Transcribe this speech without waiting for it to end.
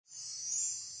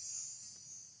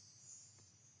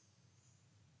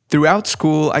Throughout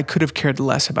school, I could have cared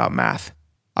less about math.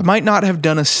 I might not have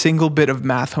done a single bit of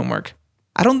math homework.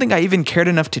 I don't think I even cared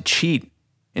enough to cheat.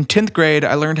 In 10th grade,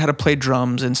 I learned how to play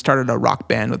drums and started a rock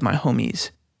band with my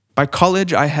homies. By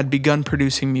college, I had begun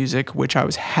producing music, which I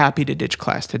was happy to ditch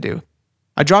class to do.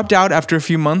 I dropped out after a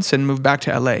few months and moved back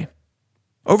to LA.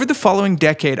 Over the following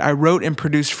decade, I wrote and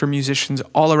produced for musicians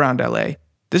all around LA.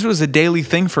 This was a daily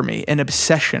thing for me, an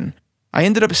obsession. I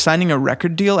ended up signing a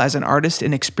record deal as an artist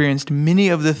and experienced many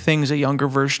of the things a younger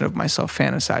version of myself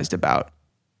fantasized about.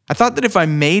 I thought that if I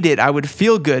made it, I would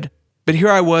feel good, but here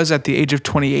I was at the age of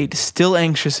 28, still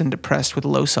anxious and depressed with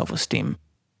low self-esteem.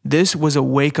 This was a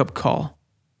wake-up call.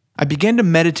 I began to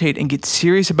meditate and get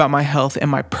serious about my health and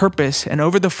my purpose, and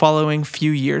over the following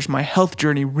few years, my health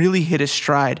journey really hit a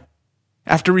stride.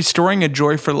 After restoring a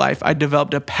joy for life, I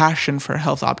developed a passion for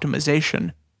health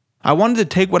optimization. I wanted to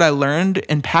take what I learned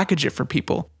and package it for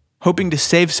people, hoping to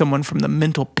save someone from the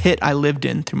mental pit I lived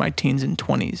in through my teens and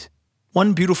 20s.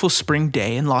 One beautiful spring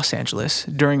day in Los Angeles,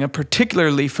 during a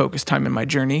particularly focused time in my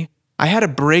journey, I had a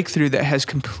breakthrough that has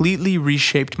completely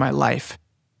reshaped my life.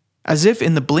 As if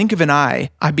in the blink of an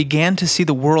eye, I began to see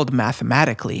the world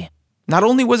mathematically. Not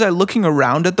only was I looking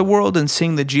around at the world and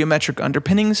seeing the geometric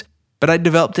underpinnings, but I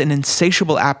developed an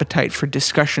insatiable appetite for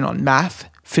discussion on math,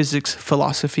 physics,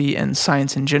 philosophy, and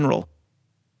science in general.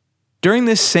 During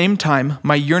this same time,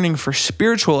 my yearning for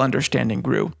spiritual understanding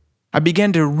grew. I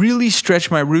began to really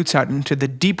stretch my roots out into the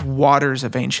deep waters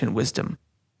of ancient wisdom.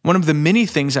 One of the many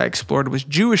things I explored was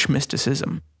Jewish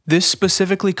mysticism. This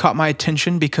specifically caught my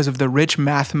attention because of the rich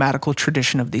mathematical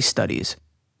tradition of these studies.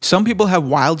 Some people have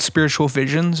wild spiritual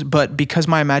visions, but because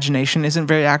my imagination isn't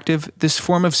very active, this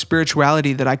form of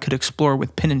spirituality that I could explore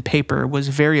with pen and paper was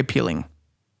very appealing.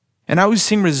 And I was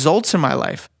seeing results in my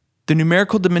life. The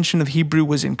numerical dimension of Hebrew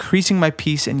was increasing my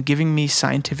peace and giving me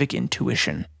scientific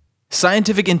intuition.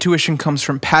 Scientific intuition comes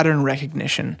from pattern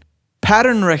recognition.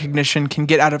 Pattern recognition can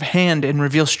get out of hand and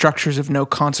reveal structures of no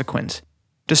consequence.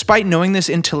 Despite knowing this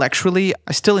intellectually,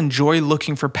 I still enjoy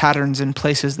looking for patterns in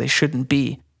places they shouldn't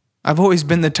be. I've always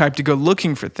been the type to go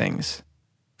looking for things.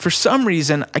 For some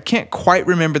reason, I can't quite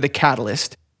remember the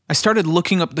catalyst. I started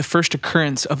looking up the first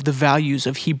occurrence of the values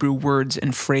of Hebrew words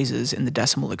and phrases in the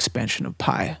decimal expansion of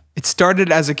pi. It started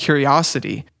as a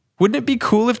curiosity. Wouldn't it be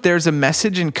cool if there's a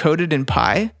message encoded in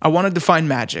pi? I wanted to find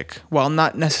magic, while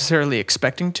not necessarily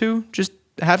expecting to, just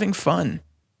having fun.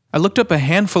 I looked up a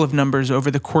handful of numbers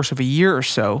over the course of a year or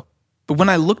so, but when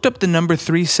I looked up the number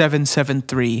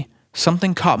 3773,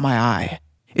 something caught my eye.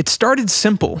 It started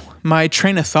simple. My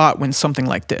train of thought went something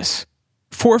like this.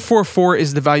 444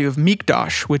 is the value of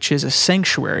Mikdash, which is a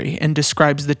sanctuary, and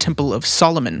describes the Temple of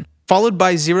Solomon, followed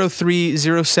by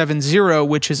 03070,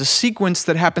 which is a sequence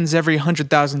that happens every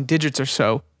 100,000 digits or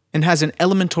so, and has an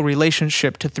elemental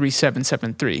relationship to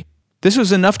 3773. This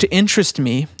was enough to interest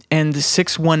me, and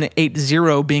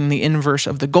 6180 being the inverse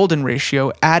of the golden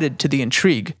ratio added to the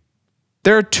intrigue.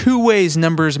 There are two ways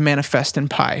numbers manifest in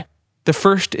pi. The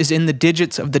first is in the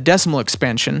digits of the decimal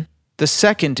expansion. The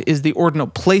second is the ordinal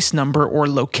place number or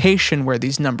location where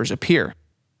these numbers appear.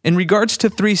 In regards to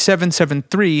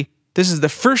 3773, this is the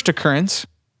first occurrence,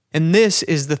 and this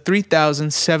is the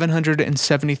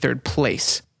 3773rd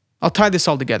place. I'll tie this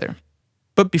all together.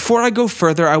 But before I go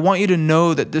further, I want you to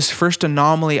know that this first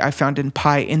anomaly I found in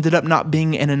pi ended up not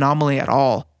being an anomaly at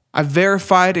all. I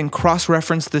verified and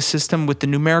cross-referenced the system with the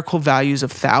numerical values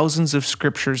of thousands of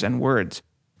scriptures and words.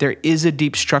 There is a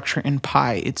deep structure in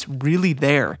pi. It's really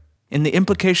there, and the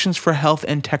implications for health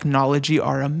and technology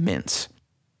are immense.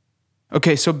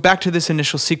 Okay, so back to this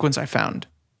initial sequence I found.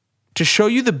 To show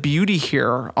you the beauty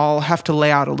here, I'll have to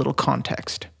lay out a little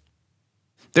context.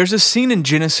 There's a scene in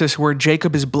Genesis where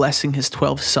Jacob is blessing his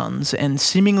 12 sons, and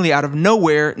seemingly out of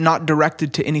nowhere, not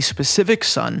directed to any specific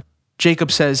son,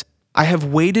 Jacob says, "I have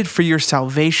waited for your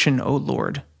salvation, O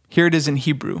Lord." Here it is in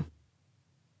Hebrew.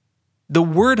 The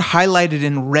word highlighted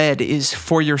in red is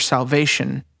 "for your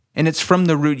salvation," and it's from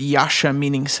the root yasha,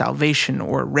 meaning salvation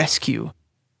or rescue.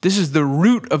 This is the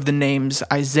root of the names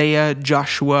Isaiah,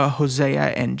 Joshua,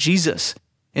 Hosea, and Jesus.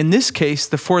 In this case,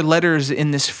 the four letters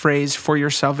in this phrase, "for your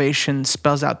salvation,"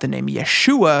 spells out the name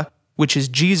Yeshua, which is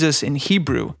Jesus in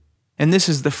Hebrew, and this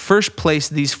is the first place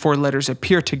these four letters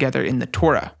appear together in the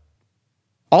Torah.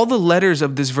 All the letters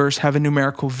of this verse have a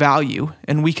numerical value,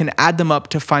 and we can add them up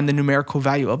to find the numerical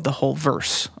value of the whole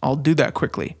verse. I'll do that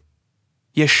quickly.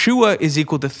 Yeshua is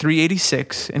equal to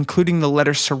 386, including the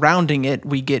letters surrounding it,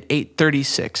 we get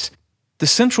 836. The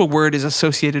central word is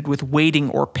associated with waiting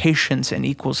or patience and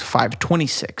equals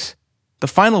 526. The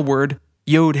final word,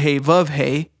 Yod He Vav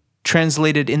He,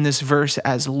 translated in this verse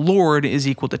as Lord, is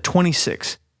equal to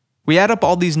 26. We add up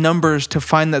all these numbers to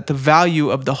find that the value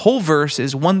of the whole verse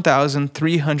is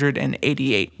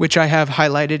 1,388, which I have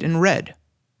highlighted in red.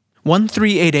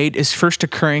 1388 is first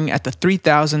occurring at the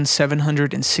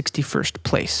 3,761st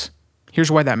place.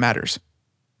 Here's why that matters.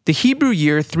 The Hebrew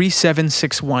year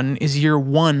 3761 is year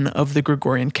 1 of the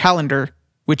Gregorian calendar,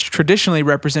 which traditionally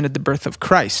represented the birth of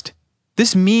Christ.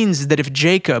 This means that if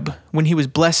Jacob, when he was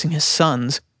blessing his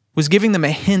sons, was giving them a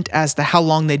hint as to how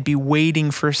long they'd be waiting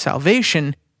for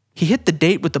salvation, he hit the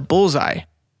date with the bullseye.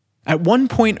 At one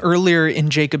point earlier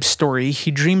in Jacob's story, he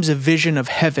dreams a vision of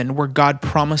heaven where God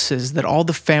promises that all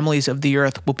the families of the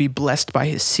earth will be blessed by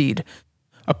his seed.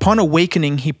 Upon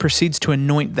awakening, he proceeds to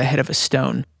anoint the head of a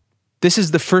stone. This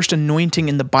is the first anointing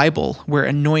in the Bible, where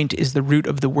anoint is the root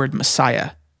of the word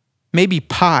Messiah. Maybe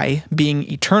Pi, being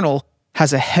eternal,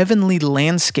 has a heavenly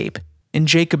landscape, and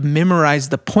Jacob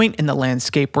memorized the point in the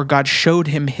landscape where God showed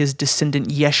him his descendant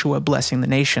Yeshua blessing the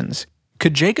nations.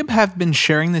 Could Jacob have been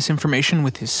sharing this information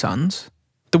with his sons?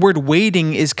 The word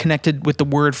waiting is connected with the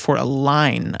word for a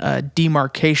line, a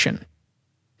demarcation.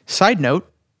 Side note,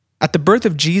 at the birth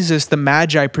of Jesus, the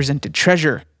Magi presented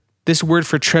treasure. This word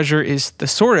for treasure is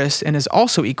thesaurus and is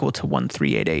also equal to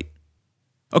 1388.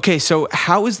 Okay, so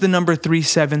how is the number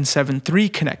 3773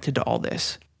 connected to all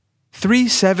this?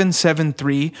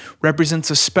 3773 represents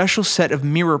a special set of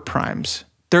mirror primes,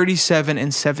 37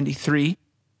 and 73,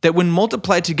 that when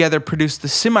multiplied together produce the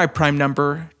semi-prime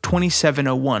number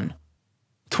 2701.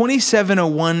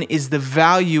 2701 is the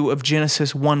value of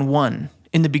Genesis 1:1.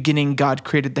 In the beginning, God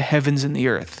created the heavens and the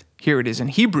earth. Here it is in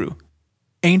Hebrew.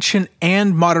 Ancient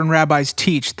and modern rabbis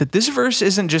teach that this verse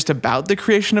isn't just about the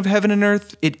creation of heaven and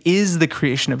earth, it is the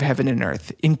creation of heaven and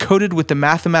earth, encoded with the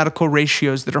mathematical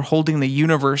ratios that are holding the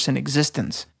universe in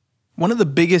existence. One of the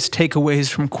biggest takeaways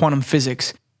from quantum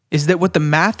physics is that what the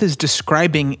math is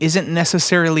describing isn't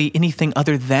necessarily anything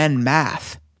other than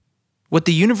math. What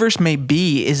the universe may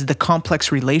be is the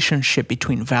complex relationship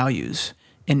between values,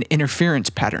 an interference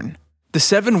pattern. The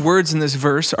 7 words in this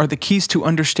verse are the keys to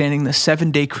understanding the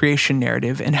 7-day creation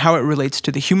narrative and how it relates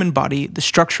to the human body, the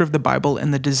structure of the Bible,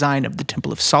 and the design of the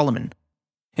Temple of Solomon.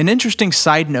 An interesting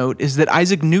side note is that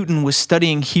Isaac Newton was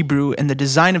studying Hebrew and the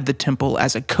design of the temple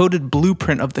as a coded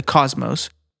blueprint of the cosmos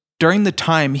during the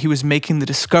time he was making the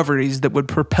discoveries that would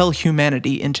propel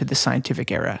humanity into the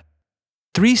scientific era.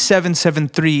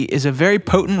 3773 is a very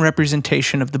potent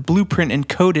representation of the blueprint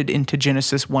encoded into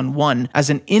Genesis 1:1 as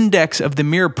an index of the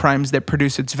mirror primes that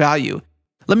produce its value.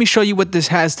 Let me show you what this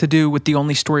has to do with the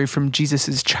only story from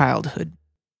Jesus' childhood.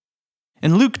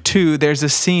 In Luke 2, there's a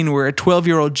scene where a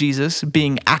 12-year-old Jesus,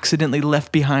 being accidentally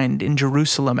left behind in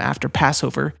Jerusalem after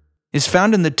Passover, is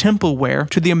found in the temple where,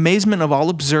 to the amazement of all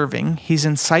observing, he's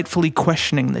insightfully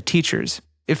questioning the teachers.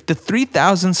 If the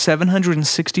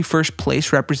 3,761st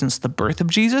place represents the birth of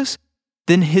Jesus,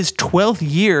 then his 12th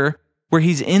year, where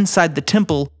he's inside the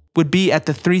temple, would be at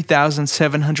the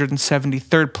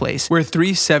 3,773rd place, where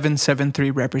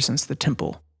 3773 represents the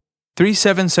temple.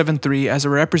 3773 as a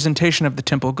representation of the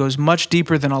temple goes much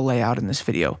deeper than I'll lay out in this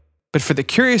video. But for the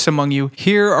curious among you,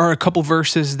 here are a couple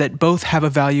verses that both have a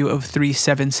value of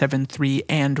 3773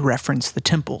 and reference the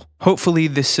temple. Hopefully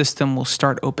this system will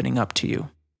start opening up to you.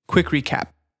 Quick recap.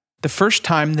 The first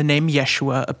time the name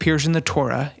Yeshua appears in the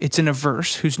Torah, it's in a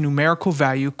verse whose numerical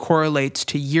value correlates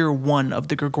to year 1 of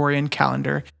the Gregorian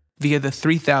calendar via the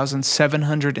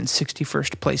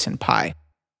 3,761st place in pi.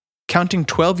 Counting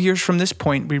 12 years from this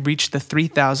point, we reach the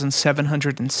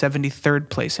 3,773rd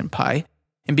place in pi,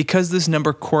 and because this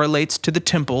number correlates to the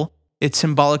temple, it's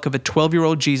symbolic of a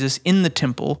 12-year-old Jesus in the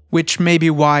temple, which may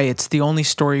be why it's the only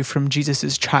story from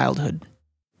Jesus' childhood.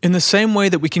 In the same way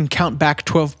that we can count back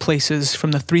 12 places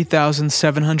from the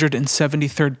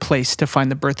 3,773rd place to find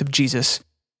the birth of Jesus,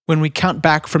 when we count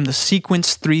back from the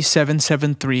sequence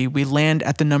 3773, we land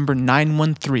at the number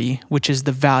 913, which is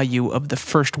the value of the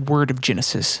first word of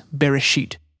Genesis,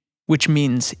 Bereshit, which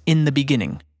means in the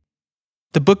beginning.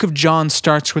 The book of John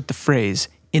starts with the phrase,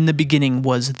 "In the beginning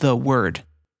was the Word."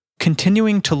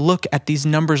 Continuing to look at these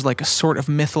numbers like a sort of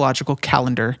mythological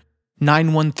calendar,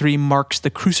 913 marks the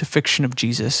crucifixion of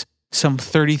Jesus, some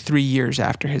 33 years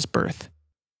after his birth.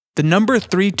 The number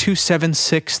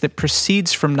 3276 that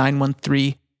precedes from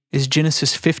 913 is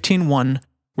Genesis 15:1,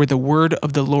 where the word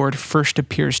of the Lord first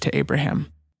appears to Abraham.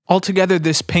 Altogether,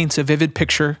 this paints a vivid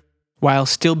picture, while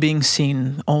still being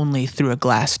seen only through a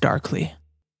glass darkly.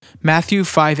 Matthew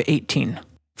 5:18.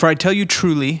 For I tell you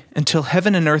truly, until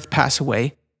heaven and earth pass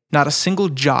away, not a single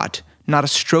jot, not a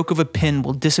stroke of a pen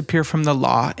will disappear from the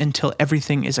law until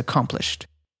everything is accomplished.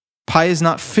 Pi is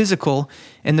not physical,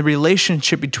 and the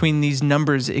relationship between these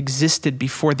numbers existed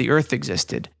before the earth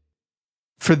existed.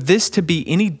 For this to be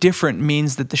any different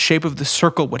means that the shape of the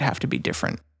circle would have to be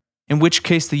different, in which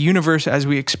case the universe as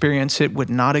we experience it would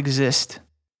not exist.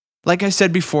 Like I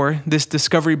said before, this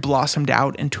discovery blossomed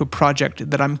out into a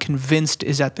project that I'm convinced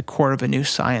is at the core of a new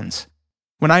science.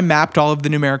 When I mapped all of the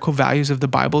numerical values of the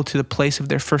Bible to the place of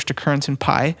their first occurrence in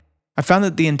pi, I found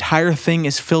that the entire thing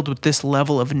is filled with this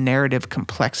level of narrative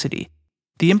complexity.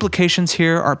 The implications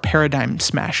here are paradigm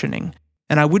smashing,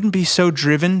 and I wouldn't be so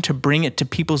driven to bring it to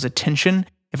people's attention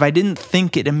if I didn't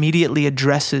think it immediately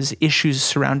addresses issues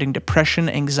surrounding depression,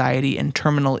 anxiety, and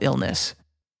terminal illness.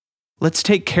 Let's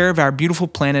take care of our beautiful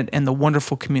planet and the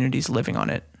wonderful communities living on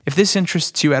it. If this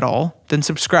interests you at all, then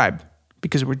subscribe,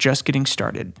 because we're just getting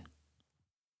started.